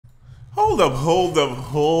Hold up, hold up,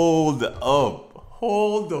 hold up.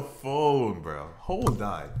 Hold the phone, bro. Hold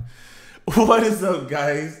on. What is up,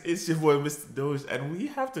 guys? It's your boy, Mr. Doge, and we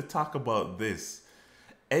have to talk about this.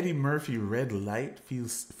 Eddie Murphy, Red Light,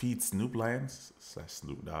 feeds Snoop Lion /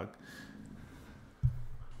 Snoop Dogg.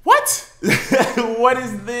 What? What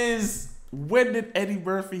is this? When did Eddie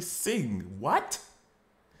Murphy sing? What?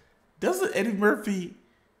 Doesn't Eddie Murphy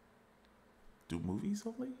do movies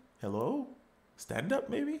only? Hello? Stand up,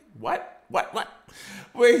 maybe? What?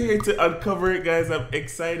 We're here to uncover it, guys. I'm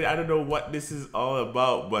excited. I don't know what this is all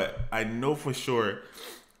about, but I know for sure.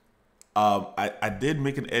 I did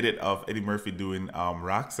make an edit of Eddie Murphy doing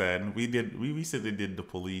Roxanne. We recently did The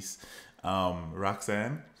Police,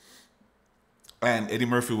 Roxanne. And Eddie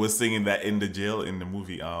Murphy was singing that in the jail in the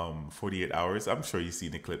movie 48 Hours. I'm sure you've seen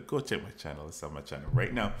the clip. Go check my channel. It's on my channel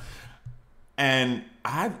right now. And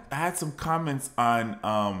I had some comments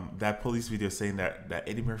on that police video saying that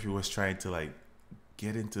Eddie Murphy was trying to like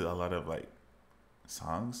get into a lot of like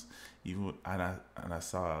songs. Even and I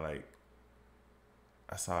saw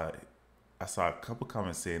a couple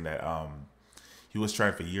comments saying that he was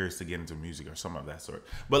trying for years to get into music or something of that sort.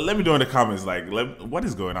 But let me know in the comments like what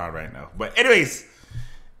is going on right now. But anyways,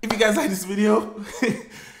 if you guys like this video,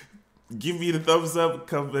 give me the thumbs up,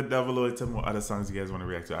 comment down below, and tell me what other songs you guys want to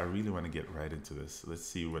react to. I really want to get right into this. Let's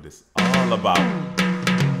see what it's all about.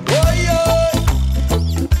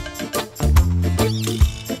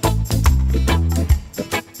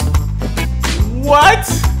 What?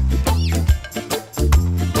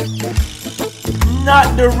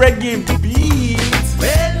 Not the reggae beat.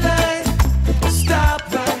 Red light, stop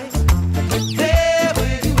right there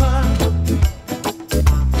where you are.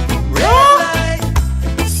 Red light,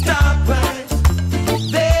 stop right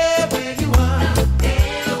there where you are.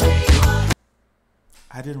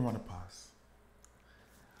 I didn't want to pause.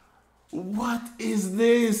 What is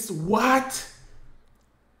this? What?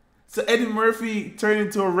 So Eddie Murphy turned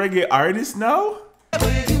into a reggae artist now?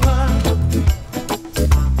 Where you are.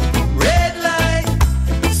 Red light,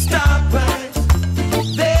 stop right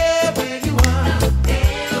there where you are.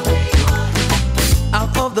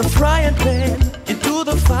 Out of the frying pan into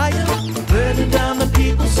the fire, burning down the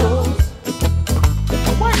people's souls.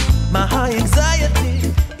 What? My high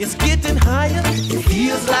anxiety is getting higher. It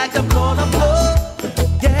feels like I'm gonna blow.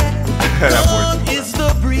 Yeah. Love is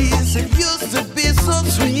the breeze. It used to be so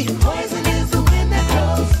sweet. Poison is the wind that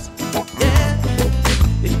blows. Yeah.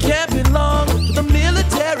 It can't be long till the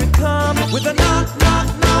military come with a knock, knock,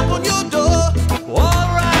 knock on your door. All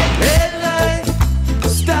right, red light,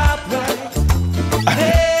 stop right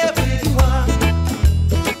there where you are.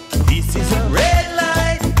 This is a red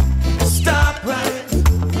light, stop right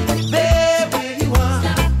there where you are.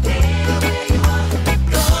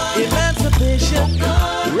 Emancipation,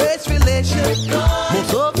 race relations,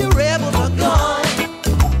 most of your rebels are gone.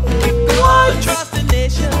 What? The trust in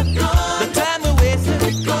nation, the time we wasted,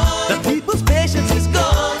 the people's patience is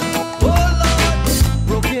gone. Oh Lord,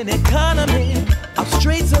 broken economy, our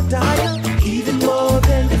streets are dire, even more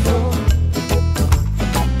than before.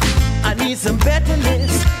 I need some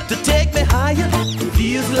betterness to take me higher.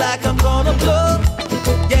 Feels like I'm gonna blow.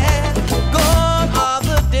 Yeah, gone are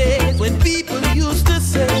the days when people used to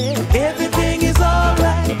say everything is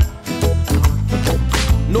alright.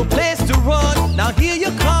 No place to run. Now here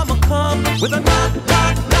you come with a knock,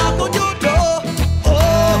 knock, knock on your door.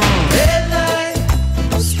 Oh, red light,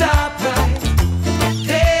 stop right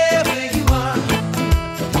there where you are.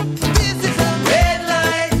 This is a red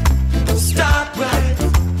light, stop right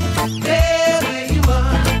there where you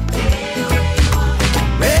are.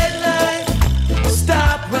 Red light,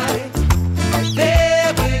 stop right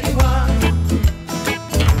there where you are.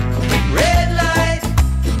 Red light,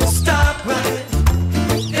 stop right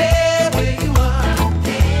there where you are.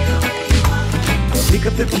 Pick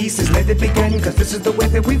up the pieces, let it begin, cause this is the way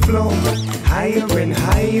that we flow. Higher and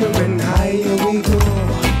higher and higher we go.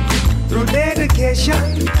 Through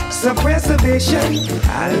dedication, some preservation,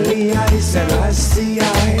 Ali, I said, I see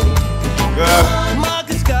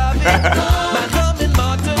Marcus Garvey, Malcolm and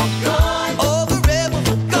Martin, all the rebels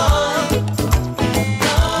are gone.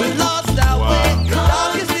 We lost our way,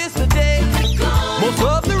 darkest is the day. Most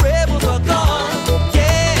of the rebels are gone.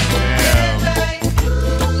 Yeah, red light.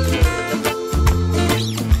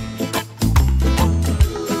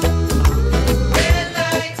 Red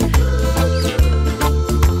light.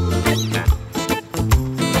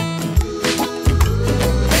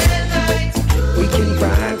 Red light. We can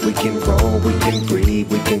ride, we can roll, we can breathe,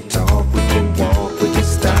 we can talk, we can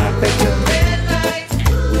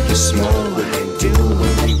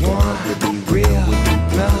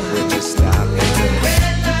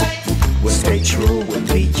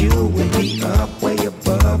you, we'll be up way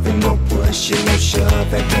above, and no push and no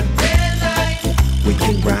shove at the red light. We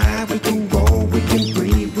can ride, we can roll, we can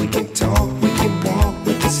breathe, we can talk, we can walk,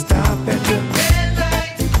 we can stop at the red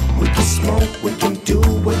light. We can smoke, we can do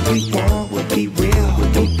what we want, we'll be real,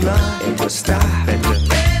 we'll be blunt, and we'll stop at the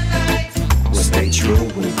red light. We'll stay true,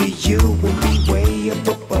 we'll be you, we'll be way up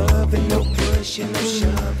above, and no push and no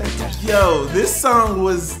shove at the. Yo, this song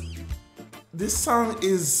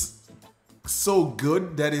is so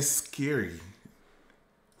good that it's scary.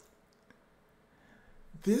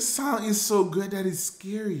 This song is so good that it's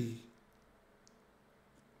scary.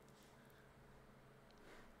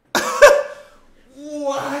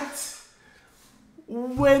 What?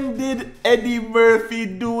 When did Eddie Murphy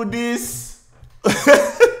do this?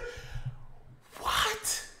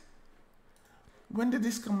 What? When did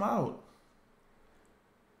this come out?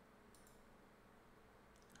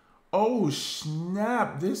 Oh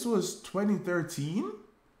snap, this was 2013?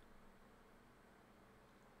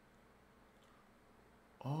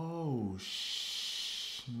 Oh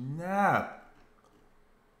snap.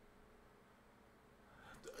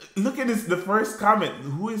 Look at this, the first comment.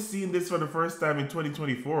 Who is seeing this for the first time in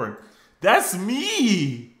 2024? That's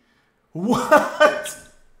me. What?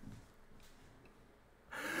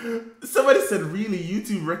 Somebody said, really,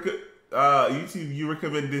 YouTube, you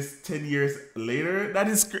recommend this 10 years later? That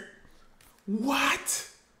is what?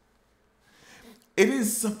 It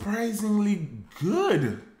is surprisingly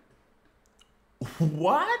good.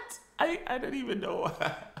 What? I don't even know.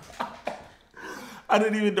 I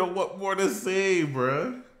don't even know what more to say,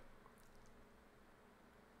 bruh.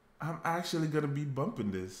 I'm actually gonna be bumping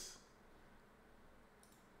this.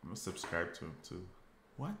 I'm gonna subscribe to him too.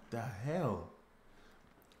 What the hell?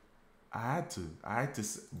 I had to,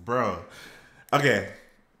 bro. Okay.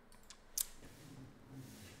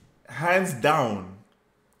 Hands down,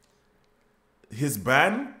 his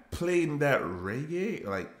band playing that reggae,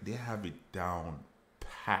 like, they have it down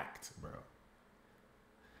packed, bro.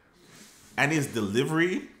 And his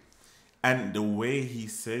delivery and the way he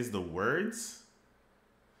says the words,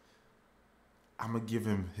 I'm gonna give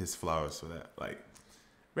him his flowers for that. Like,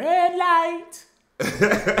 red light.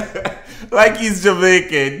 Like he's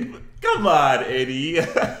Jamaican. Come on, Eddie.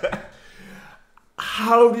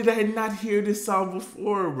 How did I not hear this song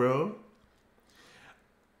before, bro?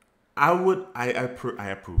 I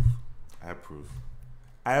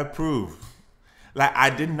approve. Like, I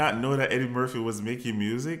did not know that Eddie Murphy was making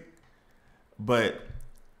music, but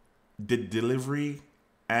the delivery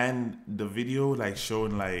and the video, like,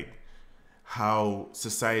 showing like how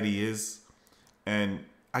society is, and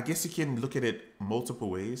I guess you can look at it multiple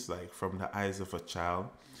ways, like from the eyes of a child,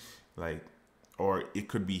 like, or it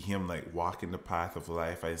could be him like walking the path of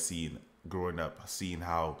life I seen growing up, seeing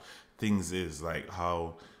how things is, like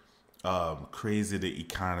how crazy the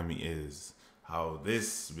economy is, how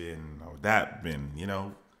this been, how that been, you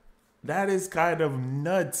know. That is kind of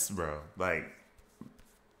nuts, bro. Like,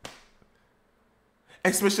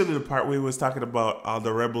 especially the part where he was talking about all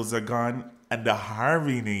the rebels are gone and the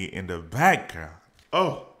harmony in the background.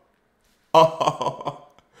 Oh,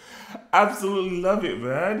 absolutely love it,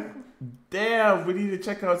 man. Damn, we need to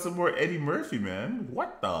check out some more Eddie Murphy, man.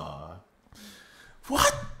 What?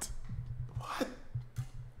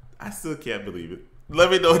 I still can't believe it.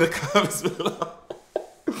 Let me know in the comments below.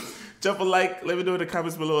 Drop a like. Let me know in the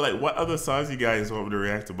comments below, like, what other songs you guys want me to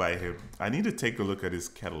react to by him. I need to take a look at his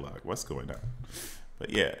catalog. What's going on? But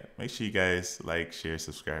yeah, make sure you guys like, share,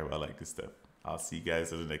 subscribe. I like this stuff. I'll see you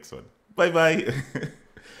guys in the next one. Bye-bye.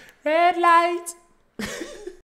 Red light.